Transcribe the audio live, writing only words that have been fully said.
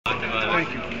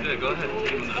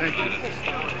Thank you.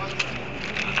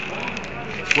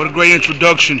 What a great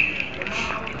introduction,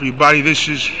 everybody. This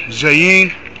is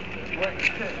Zaen,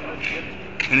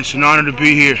 and it's an honor to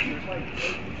be here.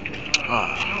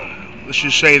 Let's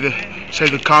just say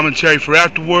the commentary for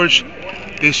afterwards.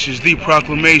 This is the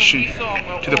proclamation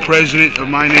to the President of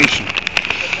my nation.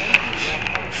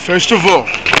 First of all,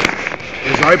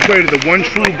 as I pray to the one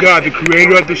true God, the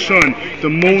creator of the sun, the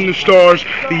moon, the stars,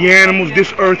 the animals,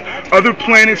 this earth, other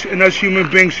planets, and us human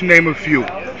beings, to name a few.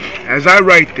 As I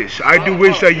write this, I do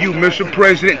wish that you, Mr.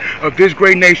 President of this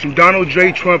great nation, Donald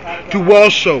J. Trump, do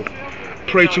also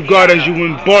pray to God as you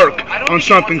embark on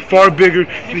something far bigger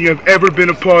than you have ever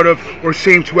been a part of or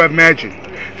seem to have imagined.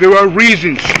 There are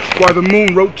reasons why the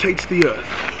moon rotates the earth,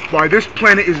 why this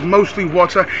planet is mostly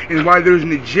water, and why there's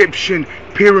an Egyptian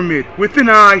pyramid with an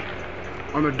eye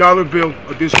on the dollar bill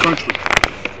of this country.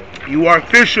 You are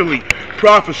officially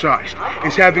prophesized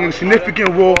as having a significant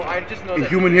role in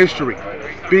human history.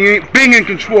 Being in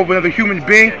control of another human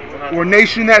being or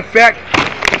nation, that fact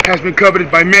has been coveted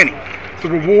by many. The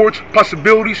rewards,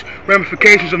 possibilities,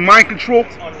 ramifications of mind control,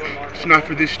 it's not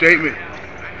for this statement.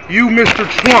 You, Mr.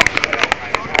 Trump,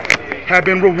 have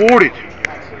been rewarded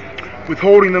with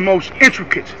holding the most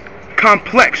intricate,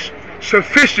 complex,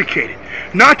 sophisticated,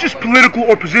 not just political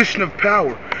or position of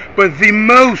power, but the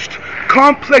most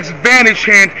complex vantage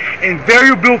hand and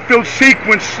variable-filled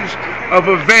sequences of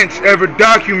events ever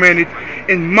documented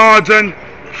in modern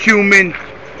human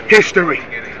history.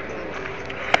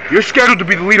 You're scheduled to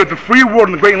be the leader of the free world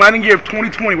in the great enlightening year of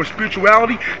 2020, where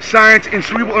spirituality, science, and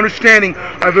cerebral understanding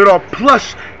of it all,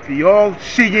 plus the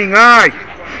all-seeing eye,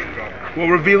 will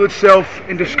reveal itself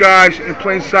in disguise in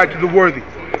plain sight to the worthy.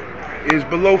 It is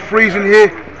below freezing here,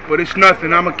 but it's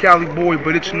nothing. I'm a Cali boy,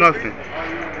 but it's nothing.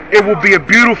 It will be a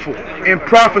beautiful and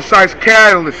prophesized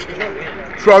catalyst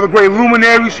for all the great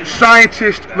luminaries,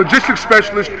 scientists, logistics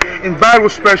specialists, and vital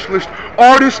specialists,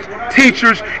 artists,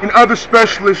 teachers, and other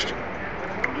specialists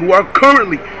who are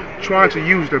currently trying to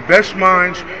use their best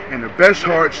minds and their best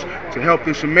hearts to help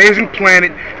this amazing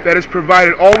planet that has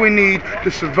provided all we need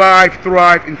to survive,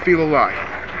 thrive, and feel alive.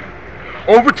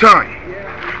 Over time,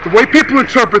 the way people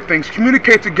interpret things,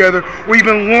 communicate together, or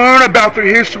even learn about their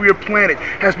history or planet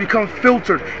has become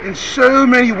filtered in so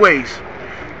many ways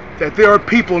that there are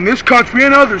people in this country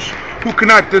and others who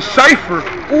cannot decipher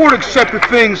or accept the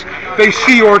things they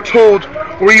see or are told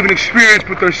or even experience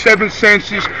with their seven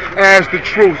senses as the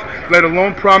truth, let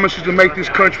alone promises to make this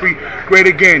country great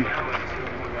again.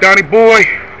 Donnie boy,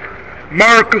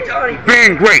 America,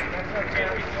 being great.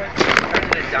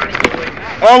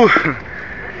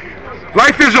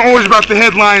 Life isn't always about the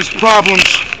headlines, problems,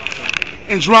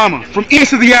 and drama. From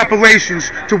east of the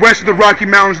Appalachians to west of the Rocky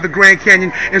Mountains, the Grand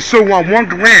Canyon, and so on. One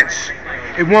glance,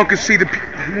 and one can see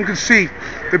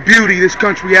the beauty this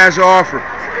country has to offer.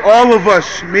 All of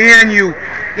us, me and you,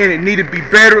 in it, need to be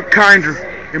better, kinder,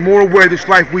 and more aware of this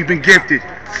life we've been gifted.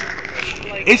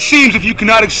 It seems if you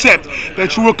cannot accept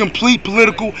that you're a complete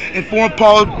political and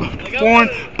foreign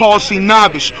policy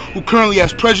novice who currently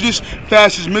has prejudice,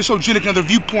 fascist, misogynic, and other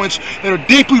viewpoints that are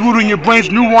deeply rooted in your brain's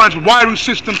nuanced wiring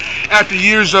system after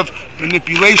years of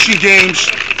manipulation games,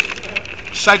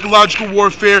 psychological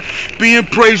warfare, being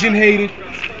praised and hated,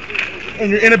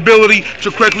 and your inability to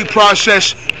correctly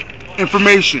process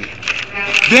information.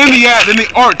 Then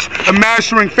the art of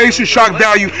mastering face and shock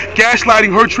value,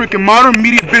 gaslighting, hurt trick, and modern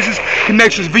media business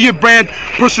connections via brand,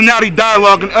 personality,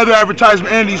 dialogue, and other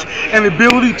advertisement entities, and the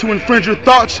ability to infringe your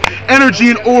thoughts, energy,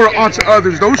 and aura onto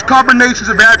others. Those combinations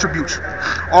of attributes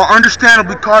are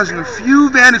understandably causing a few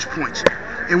vantage points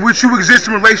in which you exist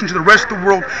in relation to the rest of the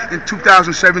world in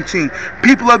 2017.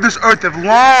 People of this earth have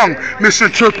long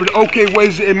misinterpreted okay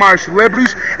ways to admire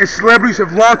celebrities, and celebrities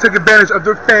have long taken advantage of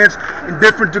their fans in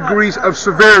different degrees of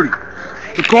severity.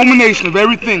 The culmination of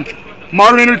everything,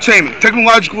 modern entertainment,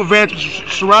 technological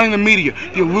advancements surrounding the media,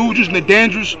 the illusions and the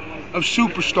dangers of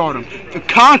superstardom, the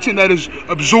content that is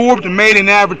absorbed and made and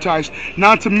advertised,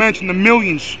 not to mention the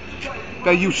millions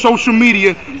that use social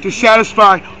media to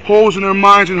satisfy holes in their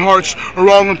minds and hearts, are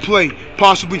all in play,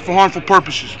 possibly for harmful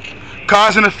purposes.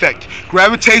 Cause and effect,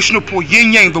 gravitational pull,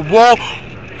 yin-yang, the wall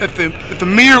that the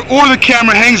mirror or the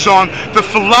camera hangs on, the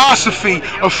philosophy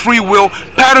of free will,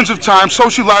 patterns of time,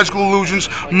 sociological illusions,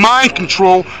 mind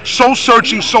control,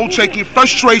 soul-searching, soul-taking,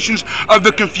 frustrations of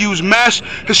the confused, mass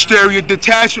hysteria,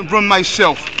 detachment from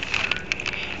myself.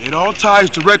 It all ties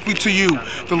directly to you,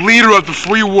 the leader of the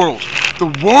free world. The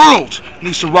world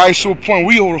needs to rise to a point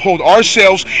where we hold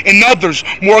ourselves and others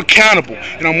more accountable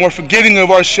and are more forgiving of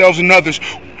ourselves and others.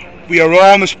 We are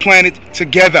all on this planet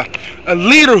together. A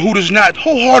leader who does not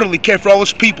wholeheartedly care for all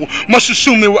his people must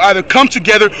assume they will either come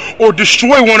together or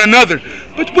destroy one another.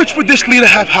 But which would this leader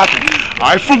have happen?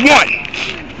 I, for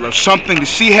one, love something to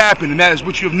see happen, and that is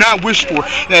what you have not wished for.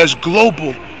 That is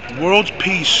global world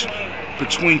peace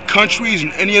between countries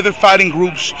and any other fighting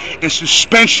groups, and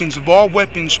suspensions of all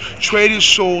weapons traded,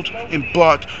 sold, and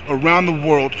bought around the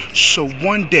world, so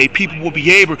one day people will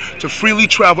be able to freely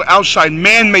travel outside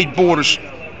man-made borders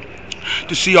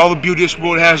to see all the beauty this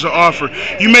world has to offer.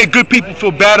 You make good people feel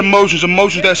bad emotions,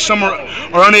 emotions that some are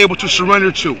unable to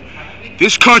surrender to.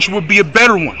 This country would be a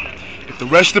better one if the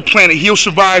rest of the planet heals,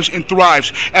 survives, and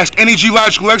thrives. Ask any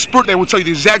geological expert, they will tell you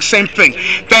the exact same thing.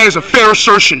 That is a fair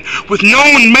assertion. With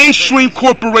known mainstream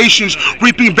corporations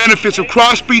reaping benefits of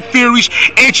crossbreed theories,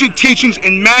 ancient teachings,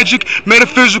 and magic,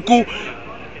 metaphysical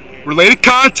related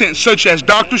content such as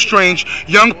Doctor Strange,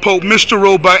 Young Pope, Mr.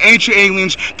 Robot, Ancient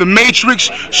Aliens, The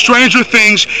Matrix, Stranger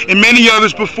Things, and many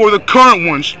others before the current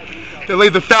ones that lay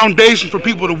the foundation for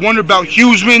people to wonder about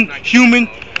human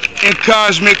and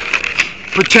cosmic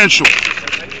potential.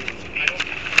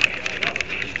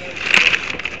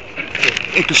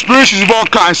 In conspiracies of all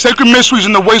kinds, sacred mysteries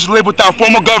and the ways to live without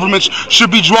formal governments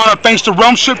should be drawn up thanks to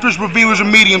realm shifters, revealers,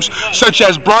 and mediums such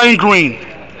as Brian Greene,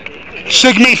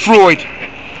 Sigmund Freud,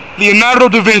 Leonardo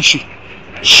da Vinci,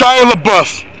 Shia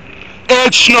LaBeouf,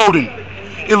 Ed Snowden,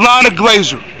 Ilana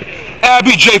Glazer,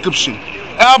 Abby Jacobson,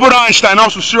 Albert Einstein,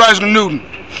 also Sir Isaac Newton,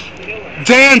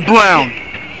 Dan Brown,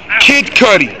 Kid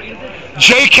Cudi,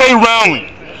 J.K. Rowling,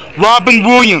 Robin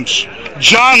Williams,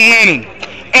 John Lennon,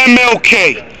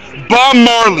 MLK, Bob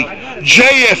Marley,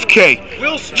 JFK,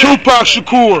 Tupac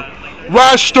Shakur,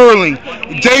 Rod Sterling,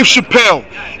 Dave Chappelle,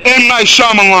 M. Night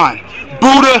Shyamalan,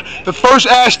 Buddha, the first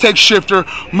Aztec shifter,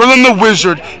 Merlin the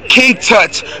Wizard, King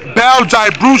Tut, Bao Dai,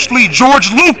 Bruce Lee,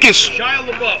 George Lucas,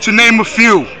 to name a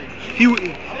few. He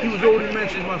was already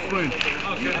mentioned, my friend.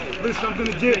 Okay. Listen,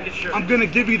 I'm gonna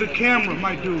give you the camera,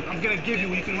 my dude. I'm gonna give you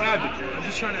can have it. I'm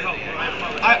just trying to help.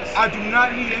 I do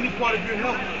not need any part of your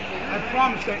help. I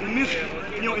promise that in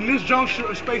this juncture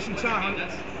of space and time,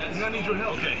 I do not need your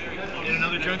help. Okay. In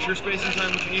another juncture of space and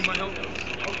time, would you need my help?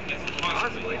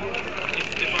 Possibly.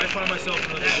 If I find myself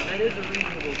in another... That is a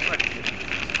reasonable question. It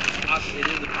is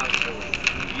a possibility.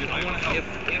 I want to help.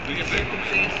 If the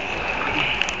circumstance...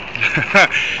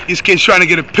 This kid's trying to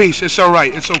get a piece. It's all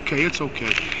right. It's okay. It's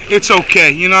okay. It's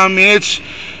okay. You know what I mean?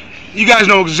 You guys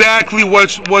know exactly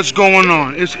what's going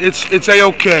on. It's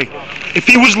a-okay. If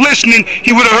he was listening,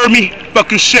 he would have heard me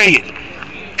fucking say it.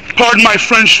 Pardon my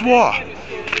Francois.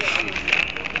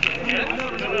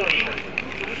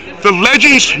 The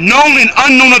legends known and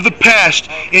unknown of the past,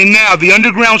 and now the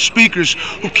underground speakers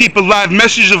who keep alive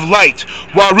messages of light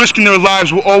while risking their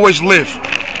lives will always live.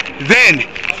 Then,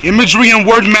 imagery and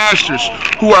word masters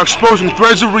who are exposing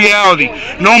threads of reality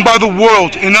known by the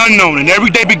world and unknown, and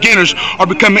everyday beginners are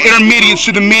becoming intermediates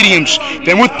to the mediums.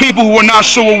 Then with people who are not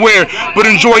so aware but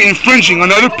enjoy infringing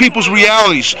on other people's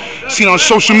realities, seen on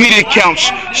social media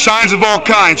accounts, signs of all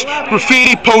kinds,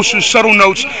 graffiti, posters, subtle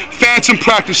notes, phantom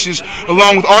practices,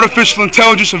 along with artificial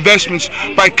intelligence investments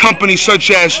by companies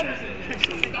such as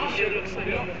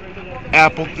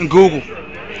Apple and Google.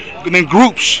 And then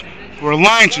groups or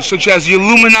alliances such as the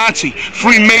Illuminati,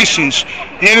 Freemasons,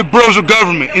 and the Bureaus of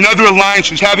Government, and other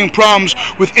alliances having problems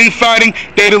with infighting,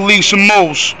 data leaks, and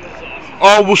moles,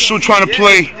 all while still trying to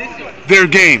play their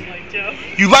game.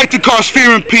 You like to cause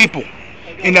fear in people,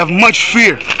 and have much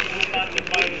fear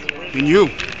in you.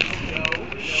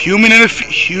 Human in the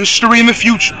history and the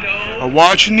future are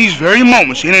watching these very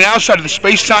moments in and outside of the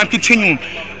space-time continuum.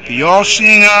 The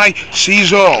all-seeing eye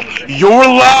sees all. Your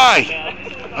lie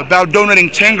about donating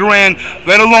 10 grand,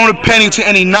 let alone a penny, to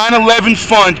any 9/11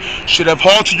 fund should have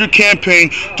halted your campaign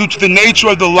due to the nature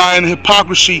of the lie and the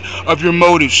hypocrisy of your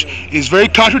motives. It is very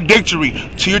contradictory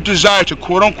to your desire to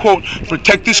quote-unquote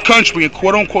protect this country and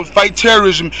quote-unquote fight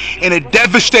terrorism in a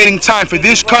devastating time for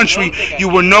this country. You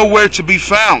were nowhere to be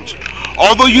found.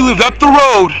 Although you lived up the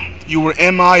road, you were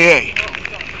MIA.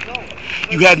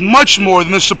 You had much more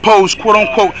than the supposed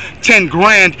quote-unquote 10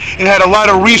 grand and had a lot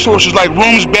of resources like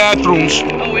rooms, bathrooms,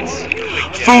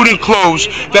 food and clothes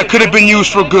that could have been used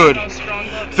for good.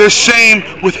 The same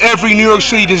with every New York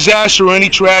City disaster or any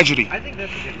tragedy.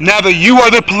 Now that you are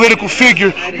the political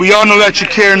figure, we all know that you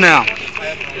care now.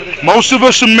 Most of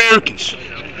us Americans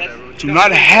do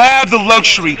not have the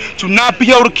luxury to not be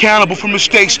held accountable for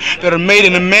mistakes that are made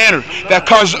in a manner that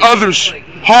causes others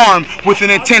harm with an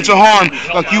intent to harm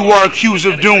like you are accused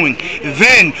of doing.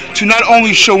 Then, to not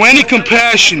only show any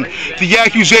compassion, the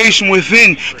accusation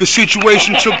within the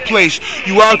situation took place,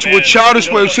 you are to a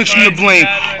childish way of switching the blame,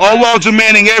 all while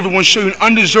demanding everyone show you an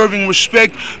undeserving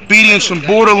respect, beating some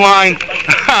borderline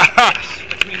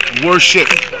worship.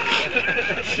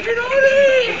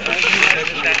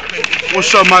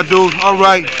 What's up, my dude? All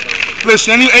right.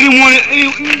 Listen, anyone,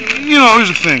 here's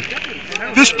the thing.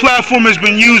 This platform has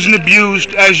been used and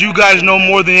abused, as you guys know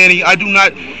more than any. I do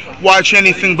not watch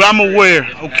anything, but I'm aware,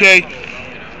 okay?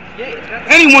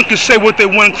 Anyone can say what they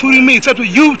want, including me. It's up to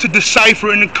you to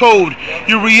decipher and decode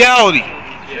your reality.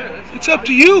 It's up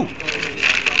to you.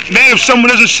 Man, if someone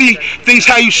doesn't see things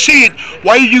how you see it,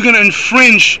 why are you going to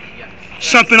infringe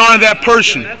something on that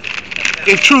person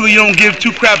if truly you don't give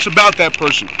two craps about that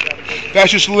person?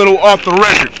 That's just a little off the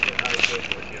record.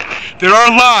 There are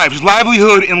lives,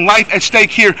 livelihood, and life at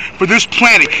stake here for this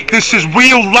planet. This is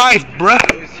real life, bruh.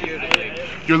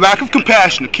 Your lack of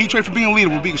compassion, the key trait for being a leader,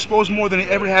 will be exposed more than it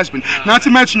ever has been. Not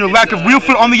to mention your lack of real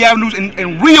foot on the avenues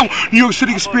and real New York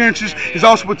City experiences is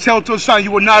also a telltale sign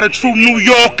you are not a true New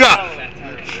Yorker.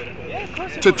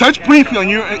 To touch briefly on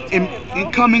your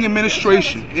incoming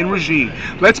administration and regime,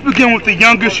 let's begin with the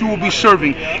youngest you will be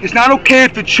serving. It's not okay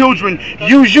if the children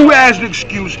use you as an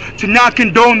excuse to not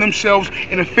condone themselves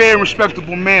in a fair and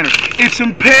respectable manner. It's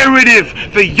imperative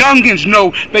the youngins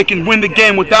know they can win the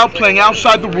game without playing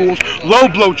outside the rules, low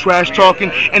blow trash talking,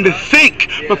 and to think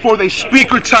before they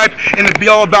speak or type, and to be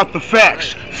all about the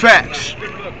facts. Facts.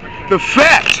 The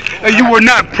fact that you were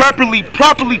not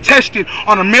properly tested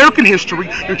on American history,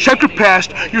 your checkered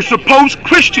past, your supposed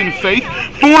Christian faith,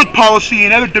 foreign policy,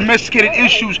 and other domesticated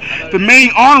issues, the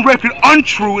many on-record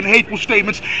untrue and hateful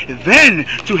statements, then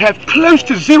to have close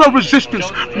to zero resistance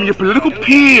from your political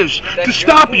peers to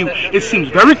stop you, it seems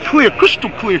very clear, crystal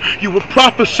clear, you were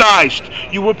prophesized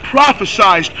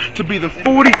to be the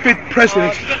 45th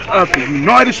President of the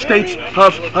United States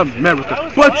of America.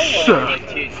 But, sir,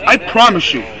 I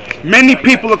promise you, many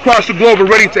people across the globe are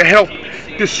ready to help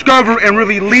discover and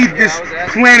really lead this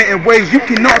planet in ways you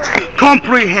cannot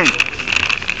comprehend.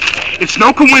 It's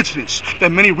no coincidence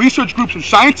that many research groups and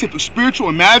scientific, spiritual,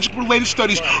 and magic-related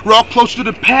studies are all closer to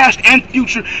the past and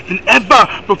future than ever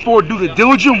before due to the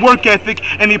diligent work ethic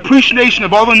and the appreciation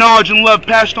of all the knowledge and love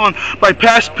passed on by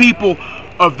past people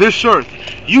of this earth.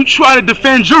 You try to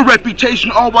defend your reputation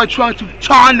all while trying to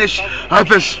tarnish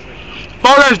others. As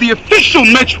far as the official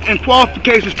metric and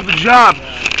qualifications for the job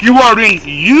you are in,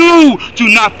 you do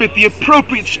not fit the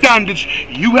appropriate standards.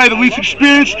 You had the least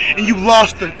experience and you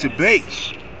lost the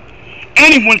debates.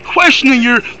 Anyone questioning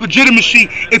your legitimacy,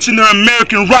 it's in their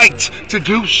American right to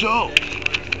do so.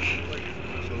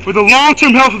 For the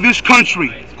long-term health of this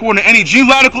country, according to any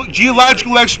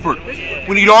geological expert,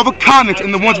 we need all the continents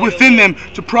and the ones within them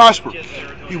to prosper.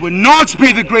 We would not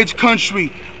be the great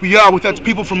country we are without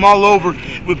people from all over,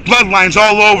 with bloodlines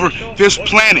all over this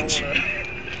planet.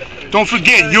 Don't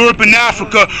forget, Europe and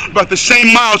Africa are about the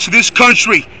same miles to this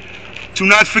country. Do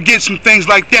not forget some things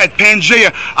like that.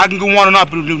 Pangea, I can go on and on,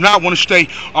 but I do not want to stay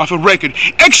off the record.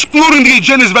 Excluding the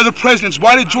agendas of other presidents,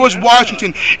 why did George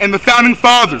Washington and the Founding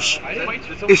Fathers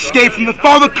escape from the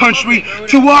father country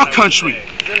to our country?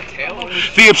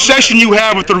 The obsession you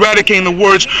have with eradicating the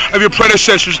words of your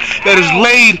predecessors that is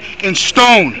laid in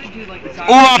stone,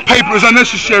 all on paper, is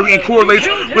unnecessary and correlates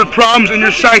with problems in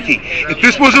your psyche. If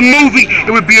this was a movie,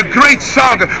 it would be a great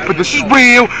saga, but this is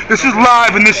real, this is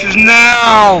live, and this is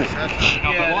now.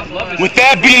 With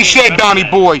that being said, Donnie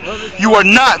Boy, you are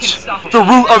not the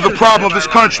root of the problem of this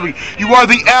country. You are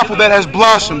the apple that has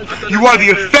blossomed. You are the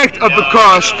effect of the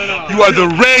cause. You are the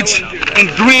red and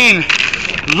green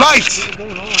light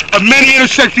of many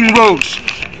intersecting roads.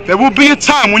 There will be a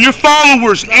time when your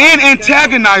followers and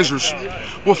antagonizers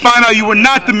will find out you were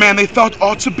not the man they thought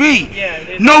ought to be.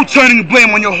 No turning blame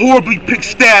on your horribly picked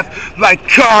staff like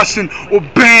Carson or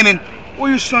Bannon or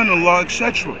your son-in-law,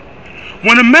 etc.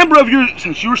 When a member of your,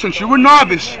 since you were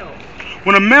novice,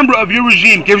 when a member of your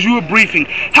regime gives you a briefing,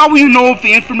 how will you know if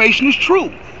the information is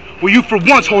true? Will you for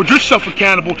once hold yourself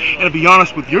accountable and be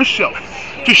honest with yourself?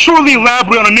 To shortly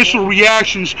elaborate on initial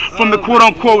reactions from the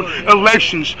quote-unquote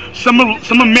elections, some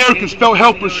Americans felt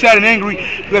helpless, sad, and angry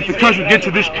that the country get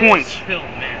to this point.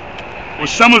 Well,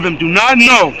 some of them do not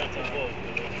know.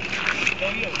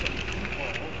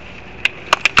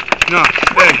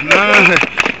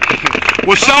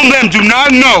 What some of them do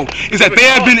not know is that they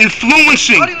have been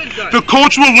influencing the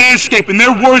cultural landscape in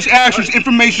their words, actions,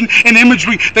 information, and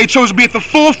imagery. They chose to be at the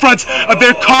forefront of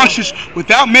their conscience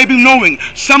without maybe knowing.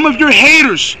 Some of your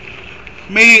haters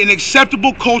made it an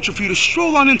acceptable culture for you to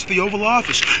stroll on into the Oval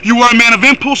Office. You are a man of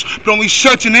impulse, but only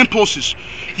certain impulses.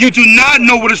 You do not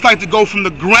know what it's like to go from the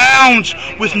ground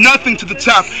with nothing to the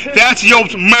top. That's the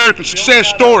old American success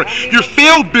story. Your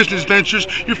failed business ventures,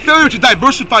 your failure to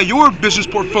diversify your business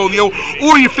portfolio,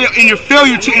 or your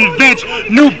failure to invent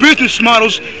new business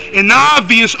models, an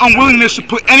obvious unwillingness to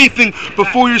put anything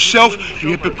before yourself,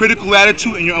 your hypocritical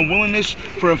attitude, and your unwillingness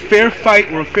for a fair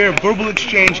fight or a fair verbal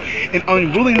exchange, and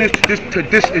unwillingness to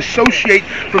disassociate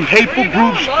from hateful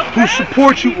groups who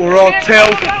support you, are all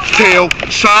telltale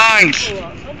signs.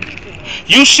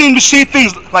 You seem to see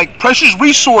things like precious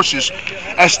resources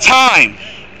as time,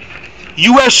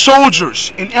 U.S.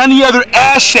 soldiers, and any other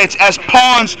assets as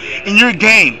pawns in your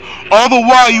game. All the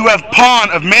while you have pawn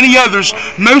of many others,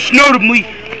 most notably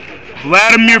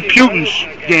Vladimir Putin's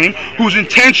game, whose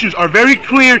intentions are very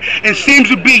clear and seems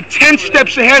to be 10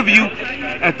 steps ahead of you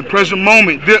at the present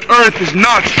moment. The earth is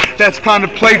not that kind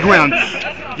of playground.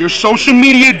 Your social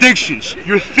media addictions,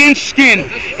 your thin skin,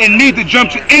 and need to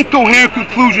jump to incoherent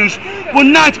conclusions will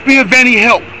not be of any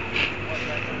help.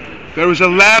 There is a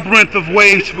labyrinth of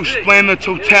ways to explain the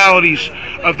totalities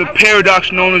of the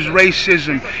paradox known as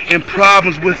racism and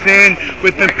problems within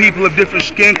people of different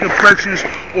skin complexions,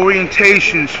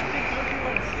 orientations.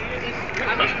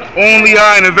 Only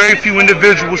I and a very few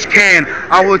individuals can.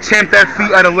 I will attempt that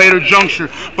feat at a later juncture.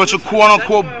 But to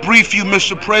quote-unquote brief you,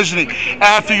 Mr. President,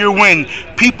 after your win,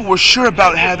 people were sure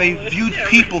about how they viewed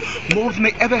people more than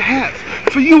they ever have.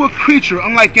 For you, a creature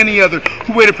unlike any other,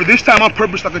 who waited for this time on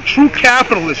purpose like a true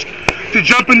capitalist to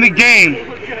jump in the game.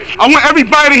 I want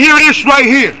everybody to hear this right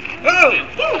here.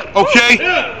 Okay?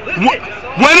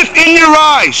 When if in your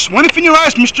eyes,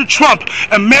 Mr. Trump,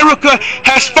 America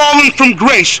has fallen from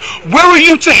grace, where are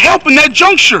you to help in that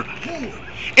juncture?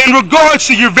 In regards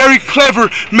to your very clever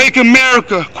Make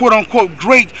America, quote-unquote,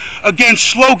 great again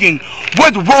slogan,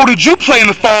 what role did you play in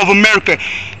the fall of America?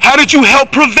 How did you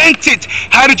help prevent it?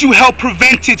 How did you help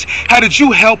prevent it? How did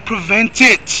you help prevent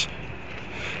it?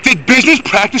 Did business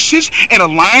practices and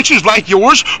alliances like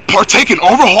yours partake in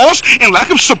overhauls and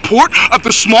lack of support of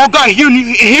the small guy here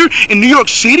in New York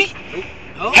City?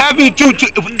 Having to do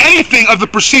with anything of the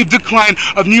perceived decline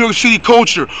of New York City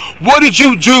culture? What did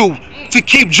you do to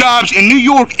keep jobs in New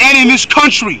York and in this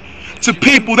country to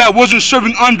people that wasn't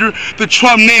serving under the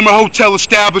Trump name or hotel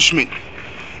establishment?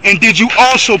 And did you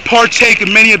also partake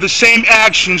in many of the same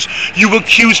actions you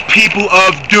accuse people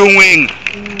of doing?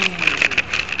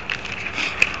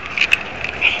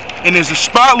 And is the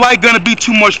spotlight going to be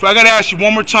too much for you? I got to ask you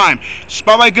one more time.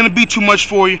 Spotlight going to be too much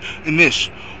for you in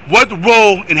this? What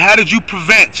role and how did you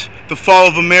prevent the fall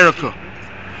of America?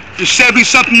 You're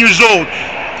 70-something years old.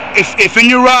 If in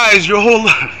your eyes your whole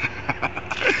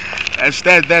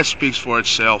that speaks for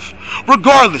itself.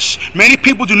 Regardless, many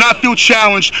people do not feel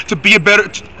challenged to be a better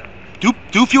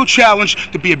do feel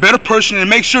challenged to be a better person and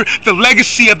make sure the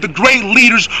legacy of the great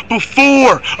leaders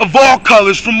before, of all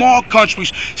colors, from all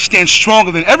countries, stands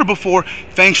stronger than ever before,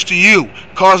 thanks to you.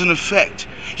 Cause and effect.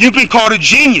 You've been called a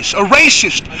genius, a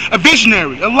racist, a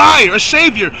visionary, a liar, a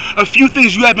savior, a few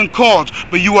things you have been called,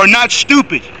 but you are not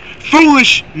stupid.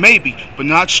 Foolish, maybe, but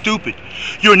not stupid.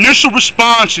 Your initial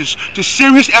responses to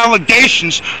serious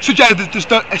allegations, such as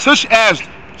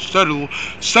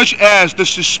the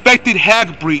suspected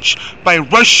hack breach by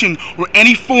Russian or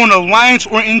any foreign alliance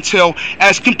or intel,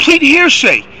 as complete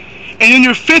hearsay. And in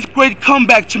your 5th grade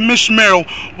comeback to Miss Merrill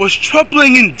was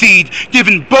troubling indeed,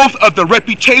 given both of the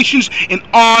reputations and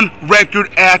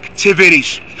on-record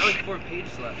activities. Now like 4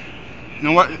 pages left. You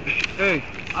know what? Hey,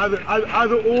 either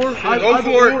or. Go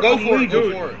for it.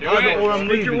 Either or, I'm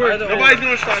leaving. Nobody's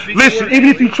going to stop you. Listen, even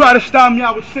if you try to stop me,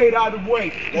 I would say it either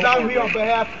way. Because I'm here on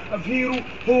behalf of Hero,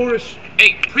 Horace.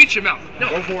 Hey, preach it, Malcolm. No,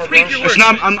 Go for it, preach bro. your words.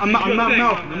 I'm not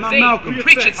Malcolm. I'm not Zaen, Malcolm.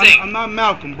 preach it, Zaen. I'm not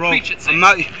Malcolm, bro. Preach it, Zaen. I'm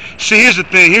not. See, here's the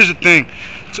thing.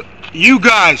 So, you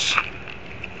guys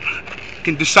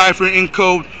can decipher and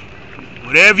encode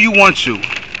whatever you want to.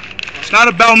 It's not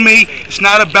about me. It's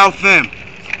not about them.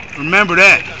 Remember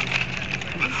that.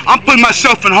 I'm putting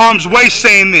myself in harm's way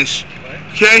saying this.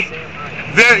 Okay?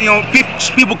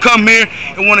 People come here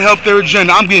and want to help their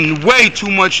agenda. I'm getting way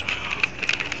too much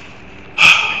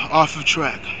off of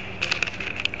track.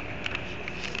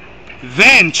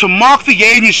 Then, to mock the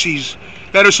agencies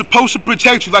that are supposed to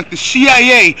protect you, like the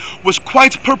CIA, was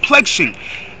quite perplexing.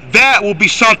 That will be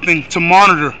something to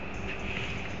monitor.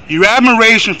 Your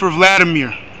admiration for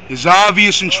Vladimir is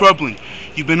obvious and troubling.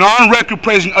 You've been on record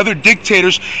praising other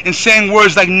dictators and saying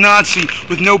words like Nazi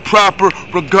with no proper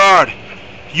regard.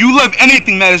 You love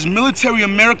anything that is military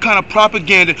Americana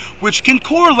propaganda, which can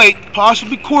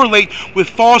possibly correlate with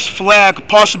false flag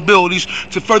possibilities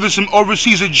to further some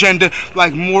overseas agenda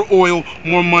like more oil,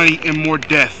 more money, and more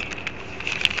death.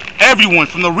 Everyone,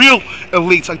 from the real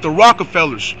elites like the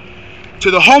Rockefellers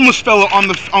to the homeless fellow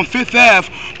on Fifth Ave,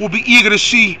 will be eager to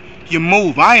see you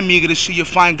move. I am eager to see you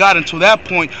find God. Until that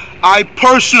point, I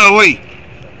personally,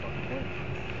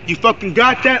 you fucking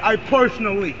got that? I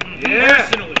personally. Yeah.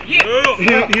 Personally.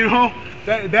 Yeah. You know,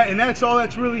 and that's all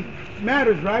that's really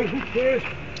matters, right? Who cares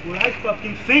what I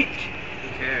fucking think? Who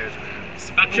cares,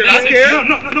 man? Should I care?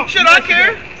 No. Should I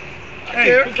care?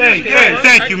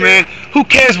 Thank you, man. Who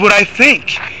cares what I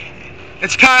think?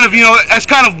 It's kind of, that's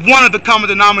kind of one of the common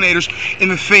denominators in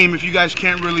the theme. If you guys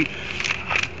can't really,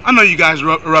 I know you guys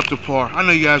are up to par.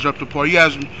 You guys,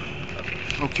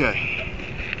 okay.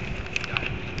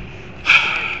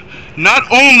 Not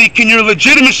only can your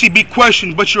legitimacy be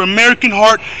questioned, but your American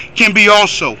heart can be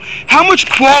also. How much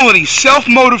quality,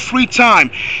 self-motive free time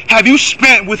have you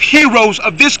spent with heroes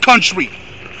of this country?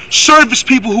 Service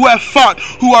people who have fought,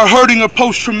 who are hurting or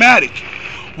post-traumatic?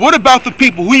 What about the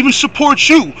people who even support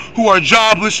you, who are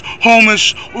jobless,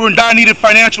 homeless, or in dire need of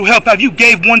financial help? Have you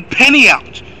gave one penny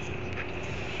out?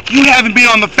 You haven't been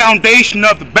on the foundation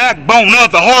of the backbone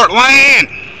of the heartland.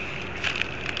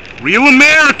 Real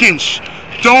Americans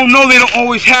don't know they don't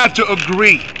always have to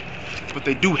agree, but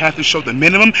they do have to show the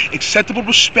minimum acceptable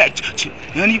respect to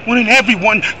anyone and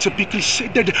everyone to be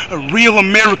considered a real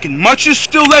American. Much is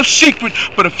still left secret,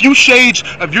 but a few shades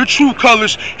of your true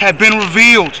colors have been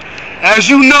revealed. As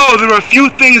you know, there are a few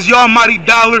things the almighty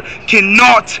dollar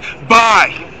cannot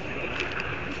buy.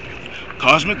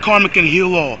 Cosmic karma can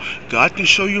heal all. God can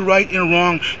show you right and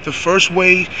wrong. The first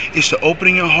way is to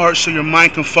open your heart so your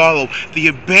mind can follow. The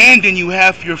abandon you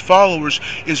have for your followers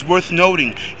is worth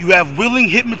noting. You have willing,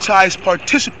 hypnotized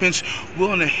participants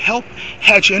willing to help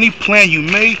hatch any plan you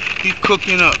may be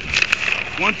cooking up.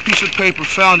 One piece of paper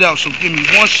found out, so give me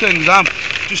 1 second. I'm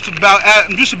just about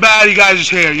out of you guys'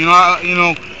 hair.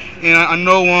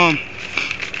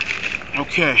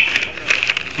 Okay.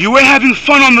 You were having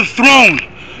fun on the throne,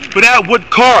 but at what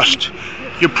cost?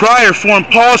 Your prior foreign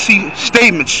policy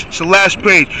statements, it's the last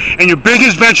page, and your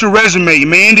business venture resume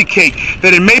may indicate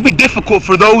that it may be difficult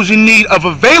for those in need of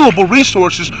available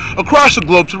resources across the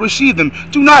globe to receive them.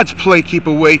 Do not play keep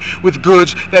away with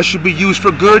goods that should be used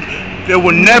for good. There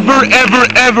will never,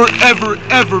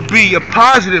 ever be a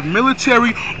positive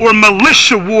military or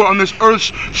militia war on this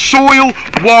earth's soil,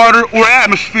 water, or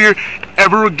atmosphere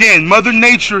ever again. Mother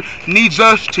Nature needs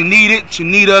us to need it, to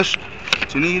need us,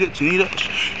 to need it, to need us.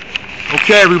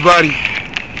 Okay, everybody.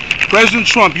 President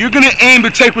Trump, you're going to aim to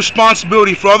take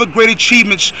responsibility for all the great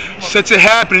achievements set to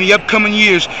happen in the upcoming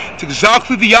years. It's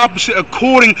exactly the opposite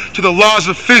according to the laws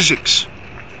of physics.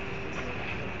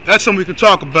 That's something we can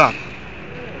talk about.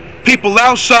 People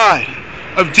outside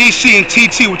of DC and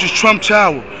TT, which is Trump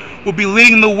Tower, will be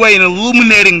leading the way and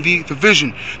illuminating the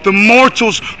vision. The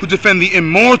mortals who defend the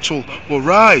immortal will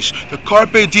rise. The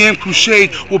Carpe Diem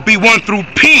crusade will be won through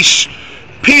peace.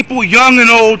 People, young and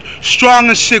old, strong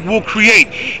and sick, will create.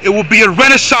 It will be a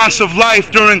renaissance of life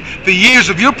during the years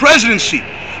of your presidency.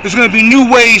 There's going to be new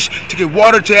ways to get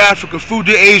water to Africa, food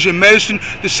to Asia, medicine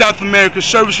to South America,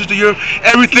 services to Europe,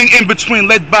 everything in between,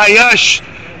 led by us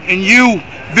and you,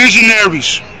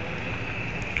 visionaries.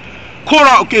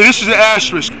 Okay, this is an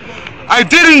asterisk. I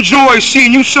did enjoy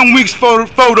seeing you some weeks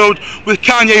photoed with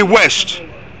Kanye West.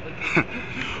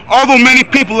 Although many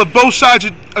people of both sides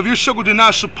of your circle do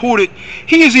not support it,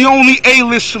 he is the only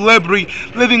A-list celebrity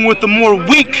living with a more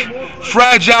weak,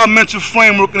 fragile mental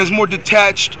framework and is more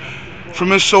detached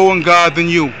from his soul and God than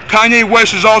you. Kanye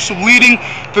West is also leading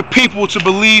the people to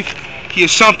believe he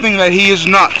is something that he is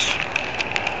not.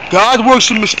 God works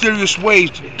in mysterious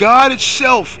ways. God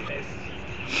itself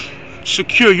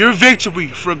secure your victory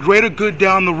for a greater good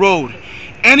down the road.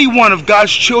 Any one of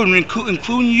God's children,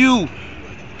 including you,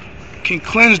 can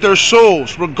cleanse their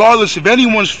souls. Regardless of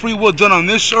anyone's free will done on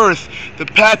this earth, the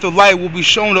path of light will be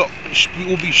shown to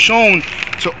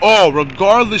all.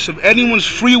 Regardless of anyone's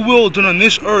free will done on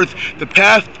this earth, the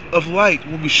path of light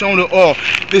will be shown to all.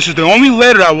 This is the only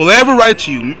letter I will ever write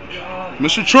to you,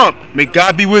 Mr. Trump. May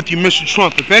God be with you, Mr.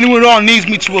 Trump. If anyone at all needs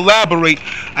me to elaborate,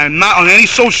 I am not on any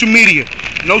social media.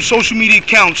 No social media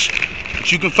accounts.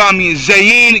 But you can find me in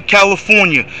Zaen,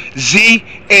 California.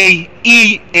 Z-A-E-N,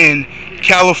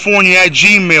 California at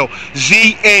Gmail.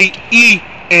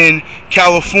 Z-A-E-N,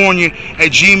 California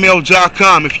at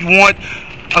gmail.com. If you want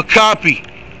a copy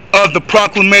of the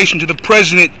proclamation to the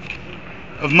President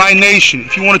of my nation,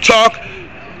 if you want to talk,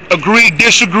 agree,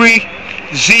 disagree,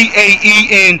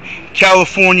 Z-A-E-N,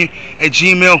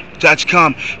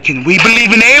 California@gmail.com. Can we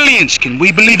believe in aliens? Can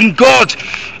we believe in God?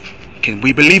 Can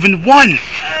we believe in one?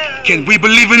 Can we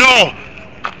believe in all?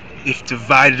 If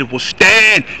divided we'll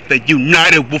stand, that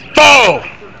united will fall.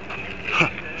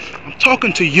 I'm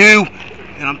talking to you,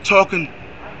 and I'm talking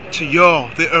to y'all.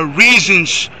 There are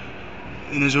reasons,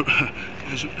 and there's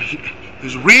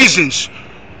reasons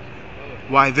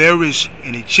why there is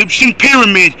an Egyptian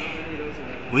pyramid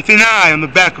with an eye on the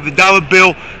back of the dollar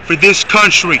bill for this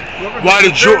country. Why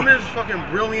did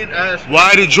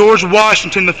George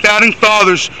Washington, the founding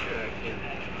fathers,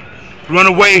 run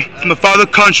away from the father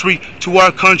country to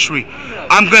our country?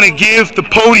 I'm going to give the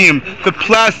podium, the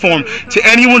platform, to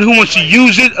anyone who wants to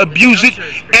use it, abuse it,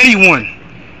 anyone.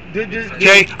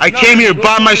 Okay? I came here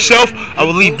by myself. I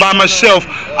will leave by myself.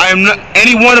 I am not,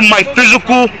 any one of my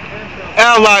physical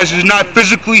allies is not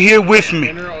physically here with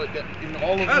me.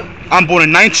 I'm born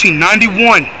in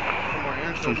 1991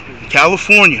 from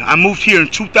California. I moved here in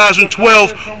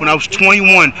 2012 when I was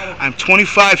 21. I'm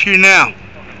 25 here now.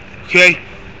 Okay?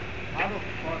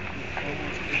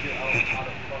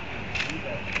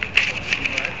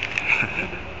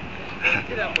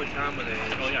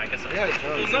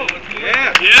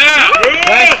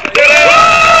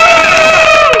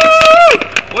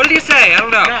 What did you say? I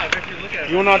don't know.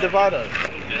 You will not divide us.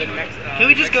 Can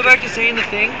we just go back to saying the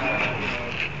thing?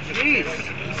 Jeez.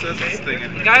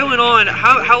 The guy went on.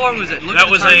 How long was it?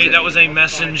 That was a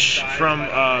message from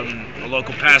a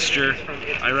local pastor.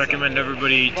 I recommend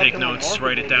everybody take notes,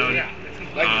 write it down.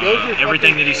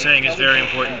 Everything that he's saying is very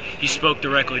important. He spoke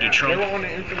directly to Trump.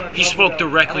 He spoke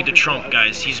directly to Trump,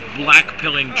 guys. He's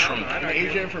black-pilling Trump.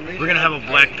 We're gonna have a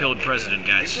black-pilled president,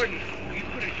 guys.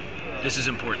 This is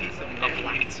important. A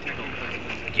black.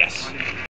 Yes.